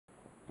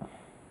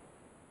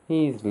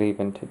he's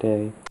leaving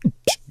today.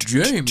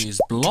 Jamie's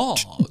blog.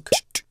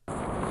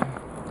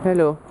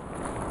 Hello.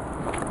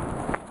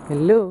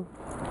 Hello.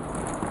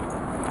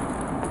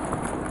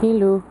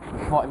 Hello.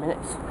 40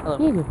 minutes. Hello.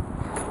 Hello.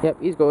 Yep,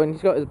 he's going.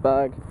 He's got his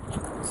bag.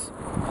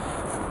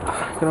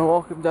 Gonna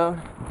walk him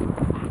down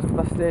to the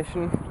bus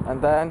station, and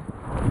then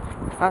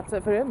that's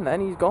it for him.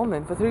 Then he's gone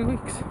then for 3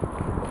 weeks.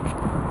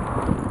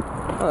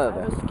 Hello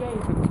there.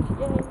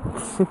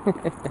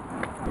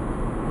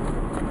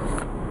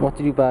 What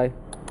did you buy?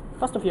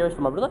 Fast and Furious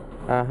for my brother.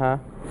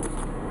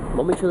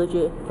 Mummy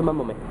trilogy for my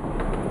mummy.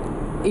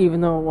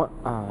 Even though what?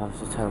 Oh, that was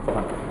just terrible.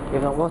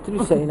 Even though, what did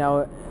you say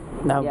now?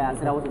 Now. Yeah, I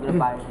said I wasn't going to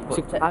buy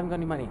anything. I haven't got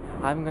any money.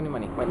 I haven't got any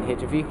money. Went to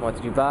HFV. What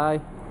did you buy?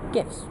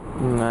 Gifts.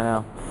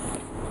 No.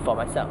 For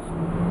myself.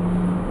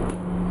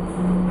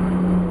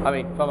 I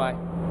mean, for my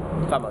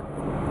family.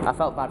 I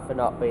felt bad for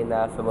not being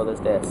there for Mother's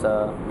Day,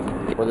 so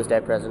Mother's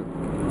Day present.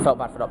 Felt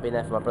bad for not being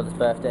there for my brother's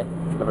birthday.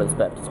 My brother's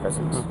birthday's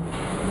present.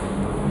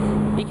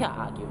 You can't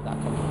argue with that,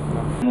 can you?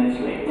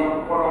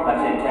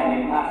 That's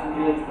intending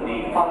passengers for the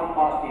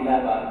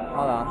 11:05.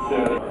 Hold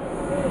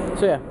on.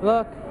 So yeah,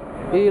 look.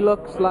 He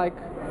looks like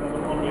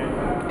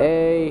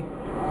a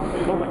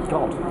Oh my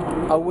god.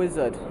 a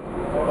wizard.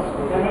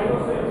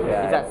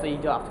 Yeah. Exactly, so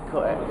you don't have to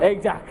cut it.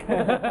 Exactly.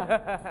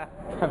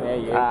 Come here,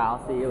 you.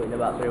 I'll see you in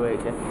about 3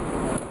 weeks, yeah?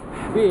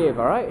 Behave,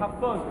 alright? Have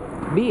fun.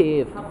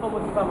 Behave. Have fun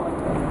with your family.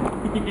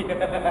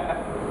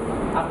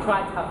 I've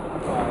tried to have fun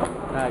with your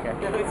family. Okay.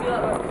 See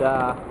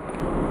that?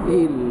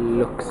 He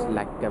looks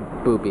like a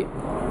booby.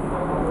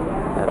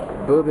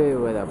 A booby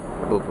with a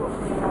boo-boo.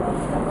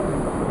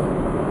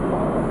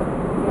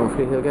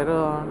 Hopefully he'll get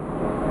on.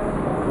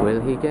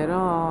 Will he get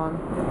on?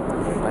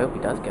 I hope he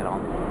does get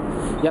on.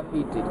 Yep,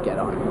 he did get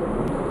on.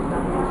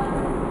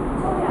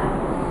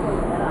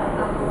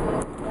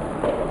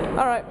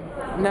 Alright,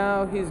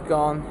 now he's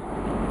gone.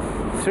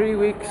 3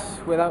 weeks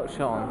without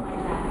Shaun.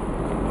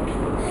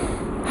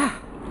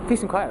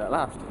 Peace and quiet at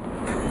last.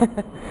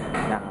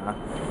 Nah.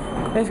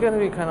 It's gonna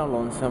be kind of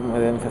lonesome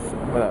with him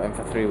without him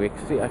for 3 weeks.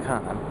 See, I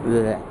can't.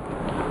 Bleh.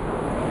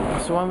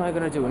 So what am I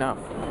gonna do now?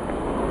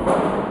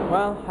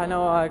 Well, I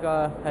know I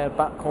gotta head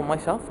back home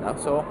myself now,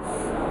 so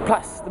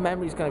plus the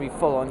memory's gonna be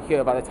full on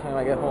here by the time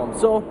I get home.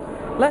 So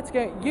let's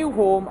get you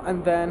home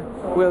and then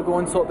we'll go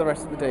and sort the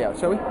rest of the day out,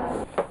 shall we?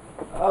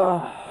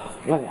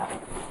 Bloody hell.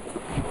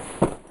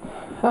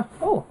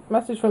 Oh,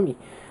 message from me.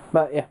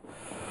 But yeah.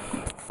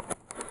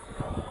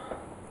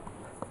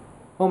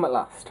 Home at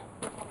last.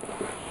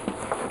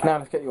 Now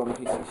let's get you on the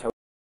PC, shall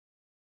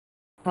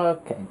we?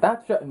 Okay,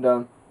 that's shutting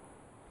down.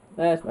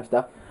 There's my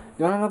stuff.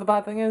 You wanna know what the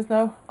bad thing is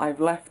now? I've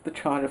left the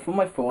charger from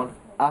my phone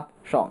at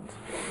Shaun's.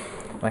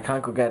 I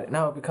can't go get it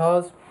now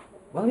because,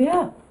 well,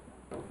 yeah.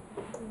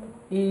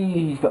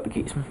 He's got the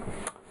keys.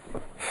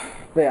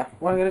 But yeah,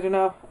 what I'm gonna do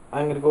now,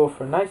 I'm gonna go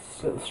for a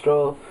nice little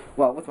stroll.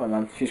 Well, with my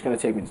mum. She's gonna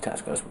take me to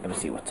Tesco's. We're gonna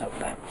see what's out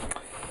there.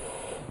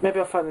 Maybe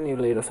I'll find a new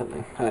lead or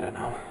something. I don't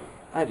know.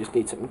 I just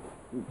need something.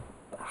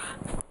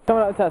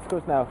 Coming out of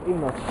Tesco's now,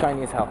 even though it's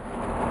shiny as hell.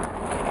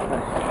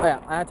 Oh yeah,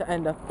 I had to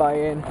end up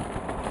buying.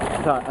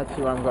 Sorry, let's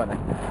see where I'm going then.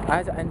 I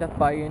had to end up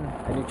buying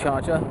a new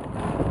charger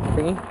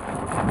thingy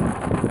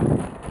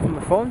for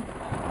my phone.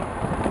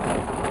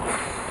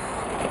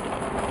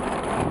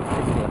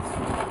 Ridiculous.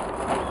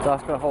 So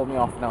that's going to hold me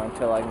off now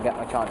until I can get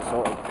my charger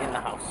sorted in the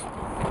house.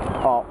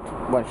 Or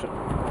when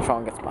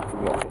Shaun gets back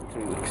from York in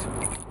 3 weeks.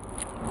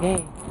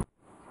 Yay.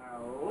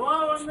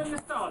 Hello, I'm the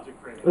Nostalgia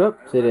Critic.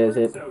 Oops, it is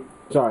it.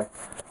 Sorry.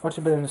 Watch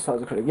a bit of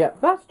Nostalgia Critic. Yeah,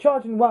 that's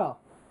charging well.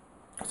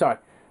 Sorry.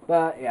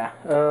 But yeah,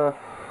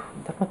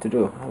 that's what to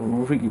do.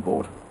 I'm really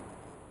bored.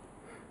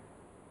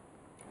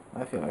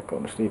 I feel like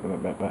going to sleep in a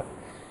bit, but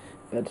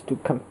bed's too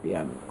comfy.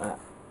 I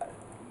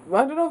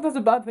don't know if that's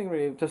a bad thing,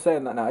 really, just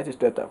saying that now. I just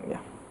did that,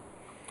 yeah.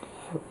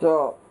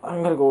 So,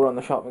 I'm going to go around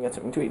the shop and get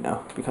something to eat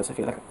now, because I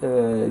feel like...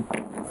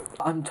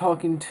 I'm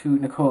talking to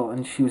Nicole,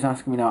 and she was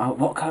asking me now,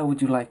 what colour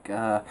would you like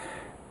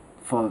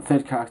for the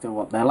third character,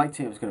 what their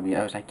lightsaber was going to be.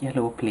 I was like,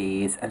 yellow,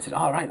 please. And said,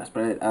 alright, that's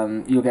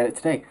brilliant. You'll get it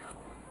today.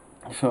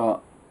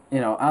 So... You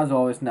know, as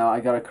always now,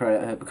 I gotta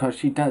credit her because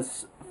she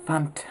does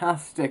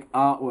fantastic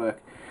artwork,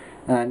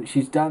 and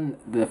she's done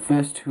the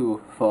first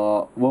two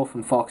for Wolf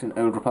and Fox and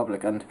Old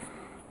Republic, and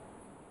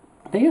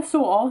they are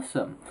so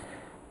awesome.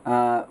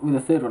 With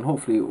the third one,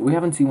 hopefully, we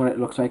haven't seen what it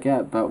looks like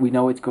yet, but we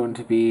know it's going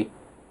to be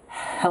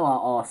hella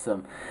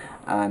awesome.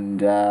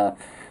 And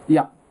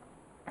yeah,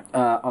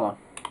 hold on,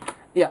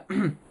 yeah.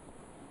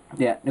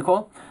 Yeah,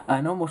 Nicole,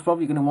 I know most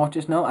probably you're going to watch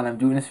this now, and I'm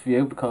doing this for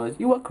you because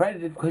you were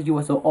credited because you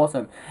were so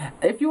awesome.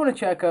 If you want to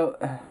check out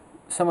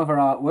some of her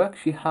artwork,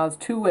 she has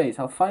 2 ways.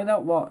 I'll find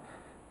out what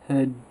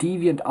her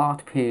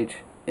DeviantArt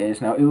page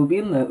is. Now, it will be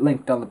in the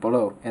link down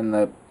below in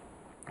the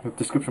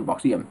description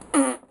box, Ian.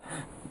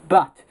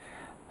 But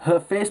her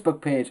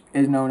Facebook page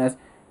is known as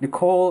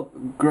Nicole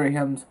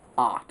Graham's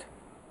Art.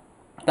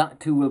 That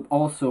too will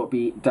also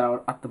be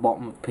down at the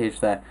bottom of the page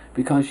there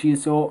because she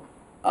is so,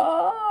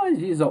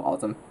 she's so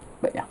awesome.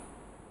 But yeah,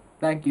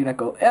 thank you,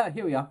 Nicole. Yeah,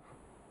 here we are.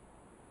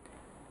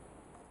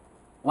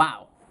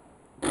 Wow.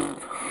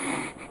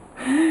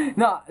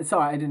 No,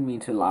 sorry, I didn't mean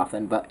to laugh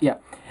then, but yeah,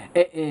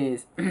 it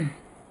is.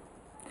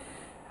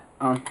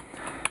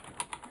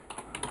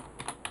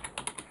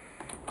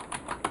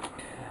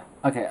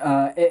 Okay,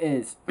 it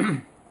is.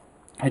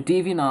 A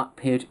DeviantArt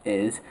page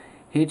is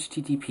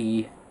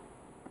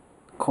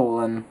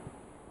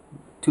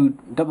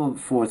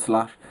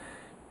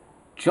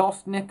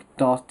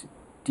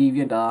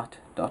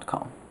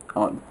http://jostnic.deviantart.com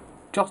or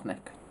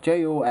Jostnic,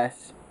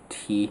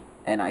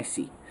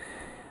 JOSTNIC.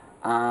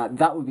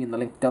 That would be in the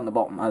link down the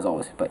bottom as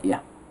always, but yeah.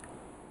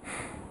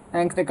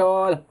 Thanks,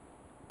 Nicole!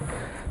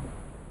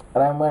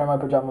 And I'm wearing my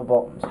pajama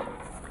bottoms.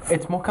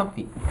 It's more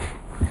comfy.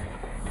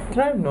 Did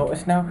I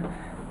notice now?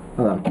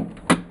 Hold on.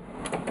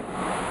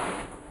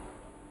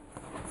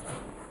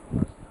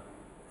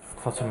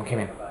 Thought someone came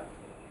in.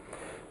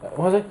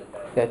 Was it?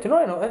 Yeah, do you know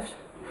what I noticed?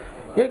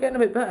 You're getting a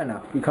bit better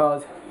now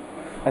because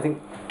I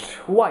think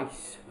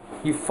twice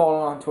you've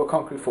fallen onto a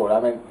concrete floor. I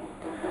mean,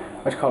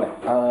 what do you call it?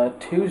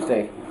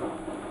 Tuesday.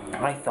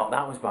 I thought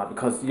that was bad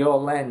because your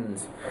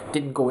lens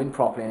didn't go in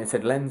properly and it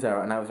said lens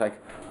error, and I was like,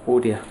 oh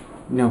dear,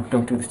 no,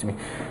 don't do this to me.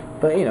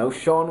 But you know,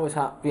 Shaun was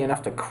happy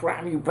enough to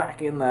cram you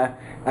back in there,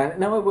 and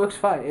now it works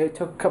fine. It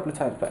took a couple of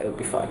times, but it'll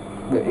be fine.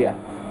 But yeah.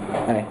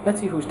 Anyway, let's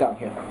see who's down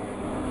here.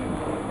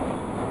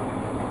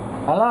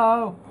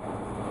 Hello?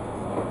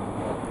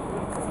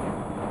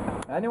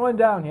 Anyone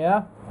down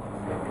here?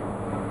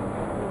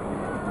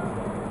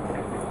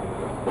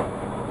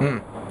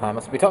 I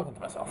must be talking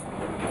to myself.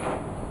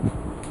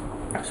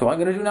 So what I'm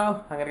going to do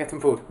now, I'm going to get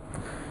some food.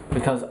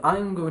 Because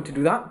I'm going to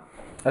do that,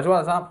 as well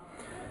as that.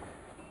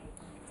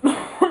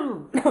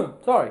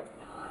 Sorry.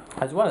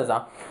 As well as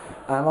that,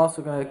 I'm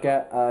also going to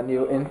get a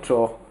new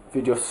intro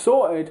video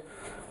sorted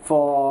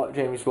for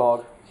Jamie's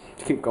vlog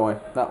to keep going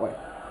that way.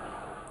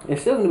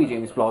 It's still going to be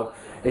Jamie's vlog,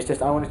 it's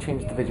just I want to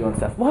change the video and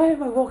stuff. Why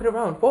am I walking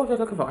around? What was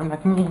I looking for? I'm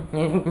like,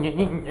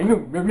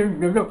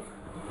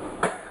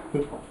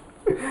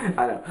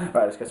 I know.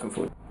 Right, let's get some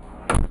food.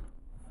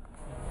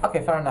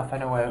 Okay, fair enough, I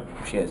know where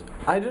she is.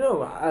 I don't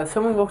know,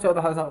 someone walked out of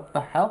the house, what the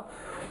hell?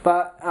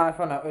 But I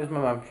found out it was my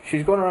mum.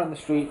 She's going around the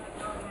street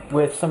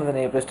with some of the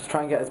neighbours to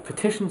try and get a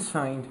petition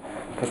signed,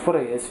 because what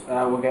it is,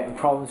 we're getting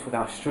problems with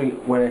our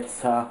street where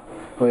it's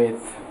with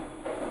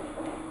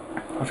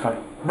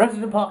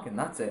resident parking,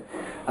 that's it.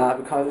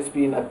 Because it's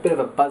been a bit of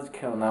a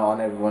buzzkill now on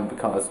everyone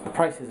because the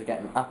prices are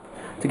getting up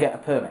to get a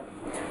permit.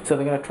 So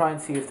they're going to try and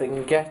see if they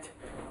can get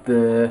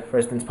the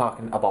residence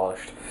parking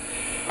abolished.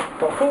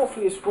 But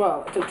hopefully as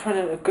well, they're trying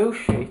to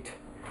negotiate,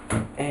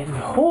 and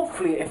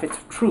hopefully if it's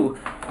true,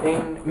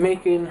 in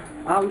making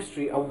our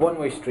street a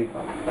one-way street,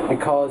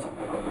 because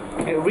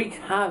it wreaks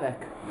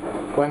havoc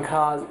when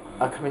cars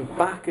are coming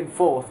back and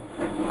forth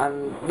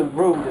and the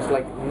road is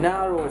like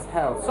narrow as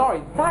hell.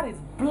 Sorry, that is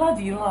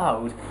bloody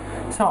loud.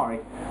 Sorry,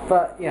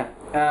 but yeah,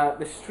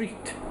 the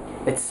street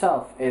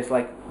itself is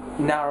like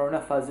narrow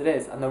enough as it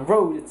is, and the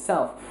road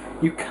itself,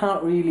 you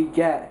can't really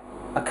get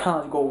a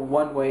car to go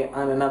one way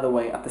and another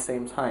way at the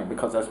same time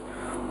because there's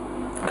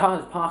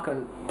cars parked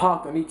on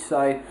each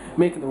side,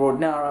 making the road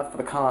narrower for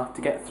the car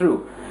to get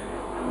through.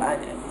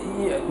 And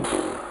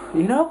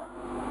you know,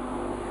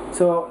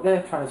 so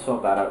they're trying to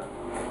sort that out.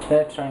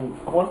 They're trying.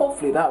 Well,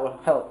 hopefully that will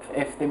help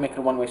if they make it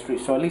a one-way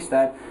street. So at least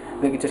then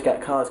they can just get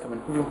cars coming,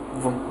 vroom,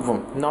 vroom,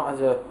 vroom. Not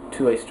as a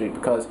two-way street,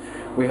 because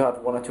we've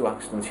had 1 or 2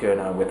 accidents here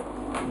now with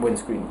not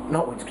windscreen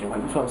wipers.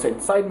 That's what I'm saying.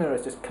 Side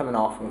mirrors just coming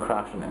off and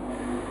crashing it.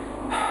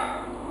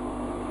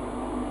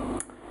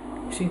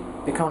 You see,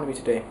 the economy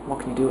today. What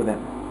can you do with it?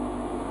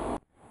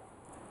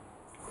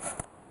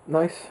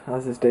 Nice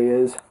as this day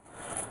is,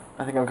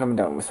 I think I'm coming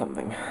down with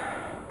something.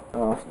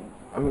 I've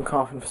been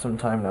coughing for some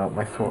time now.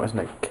 My throat is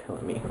like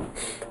killing me,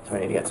 so I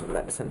need to get some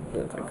medicine.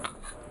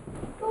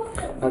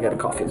 I'll get a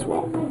coffee as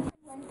well.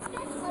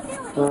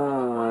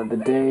 The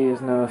day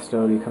is now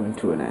slowly coming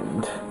to an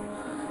end,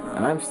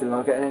 and I'm still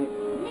not getting any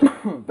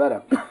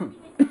better.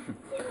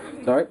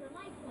 Sorry,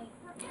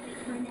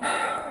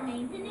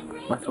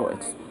 my throat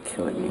is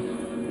killing me.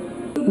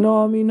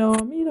 Nom.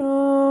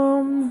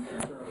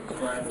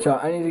 So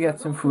I need to get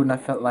some food, and I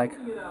felt like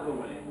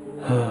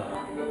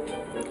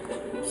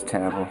it's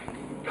terrible.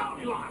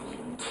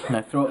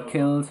 My throat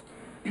kills,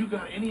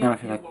 and I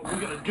feel like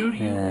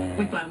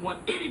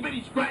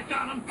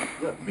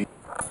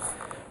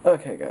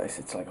okay guys,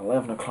 it's like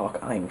 11 o'clock,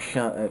 I'm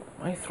shattered,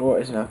 my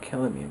throat is now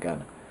killing me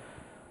again.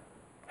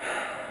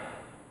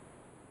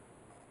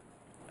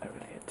 I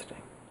really hate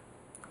today.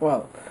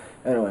 Well,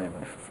 anyway,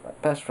 my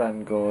best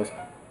friend goes,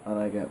 and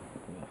I get,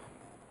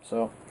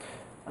 so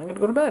I'm gonna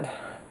go to bed,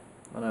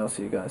 and I'll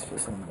see you guys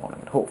first thing in the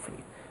morning, and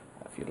hopefully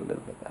I feel a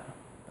little bit better.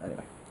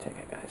 Anyway, take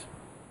care guys.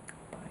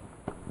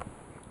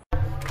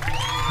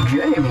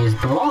 Jamie's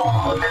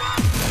blog.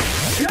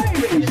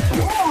 Jamie's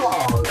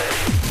blog.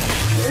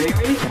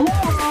 Jamie's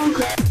blog.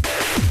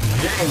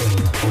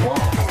 Jamie's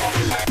blog.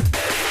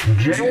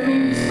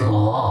 Jamie's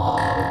blog.